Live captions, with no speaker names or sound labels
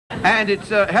And it's,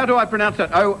 how do I pronounce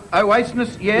that?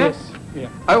 Oasnis Yea? Yes. Yeah.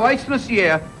 Oasnis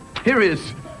Yea. Here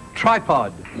is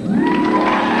Tripod.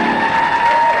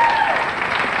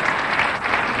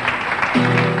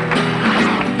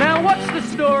 Now what's the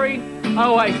story?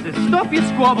 Oasis, stop your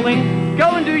squabbling,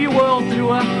 go and do your world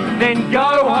tour, then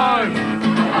go home.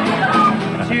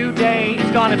 Today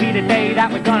is gonna be the day that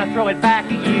we're gonna throw it back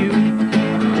at you.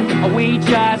 We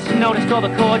just noticed all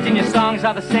the chords in your songs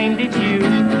are the same, did you?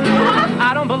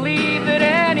 I don't believe that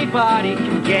anybody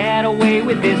can get away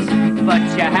with this, but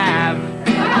you have.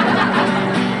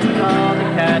 All the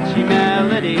catchy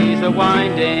melodies are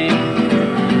winding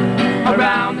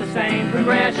Around the same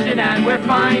progression, and we're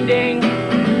finding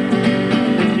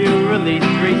that you released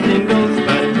 3 singles,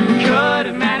 but could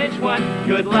have managed one.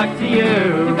 Good luck to you.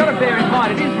 you've got to bear in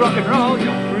mind it is rock and roll.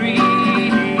 You're free to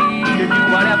do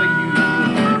whatever you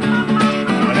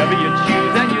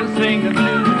choose, and you'll sing the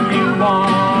blues you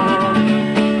want.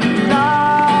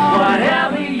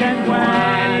 Whatever you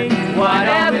when,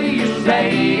 whatever you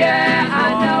say, yeah, I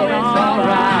know it's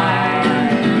alright.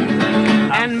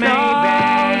 And maybe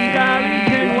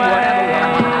you're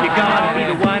gonna be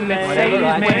the one that saves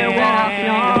me. We're walking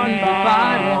on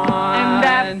by one, and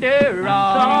after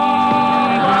all,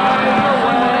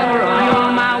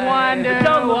 you're my wonder.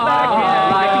 Don't look back here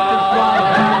like it's just wrong.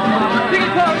 Sing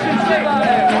it close and sing.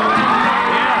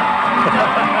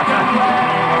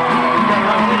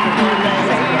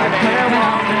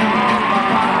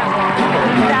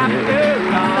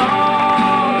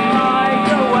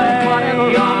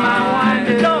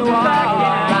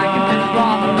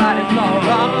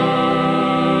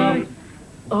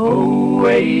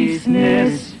 Oasnis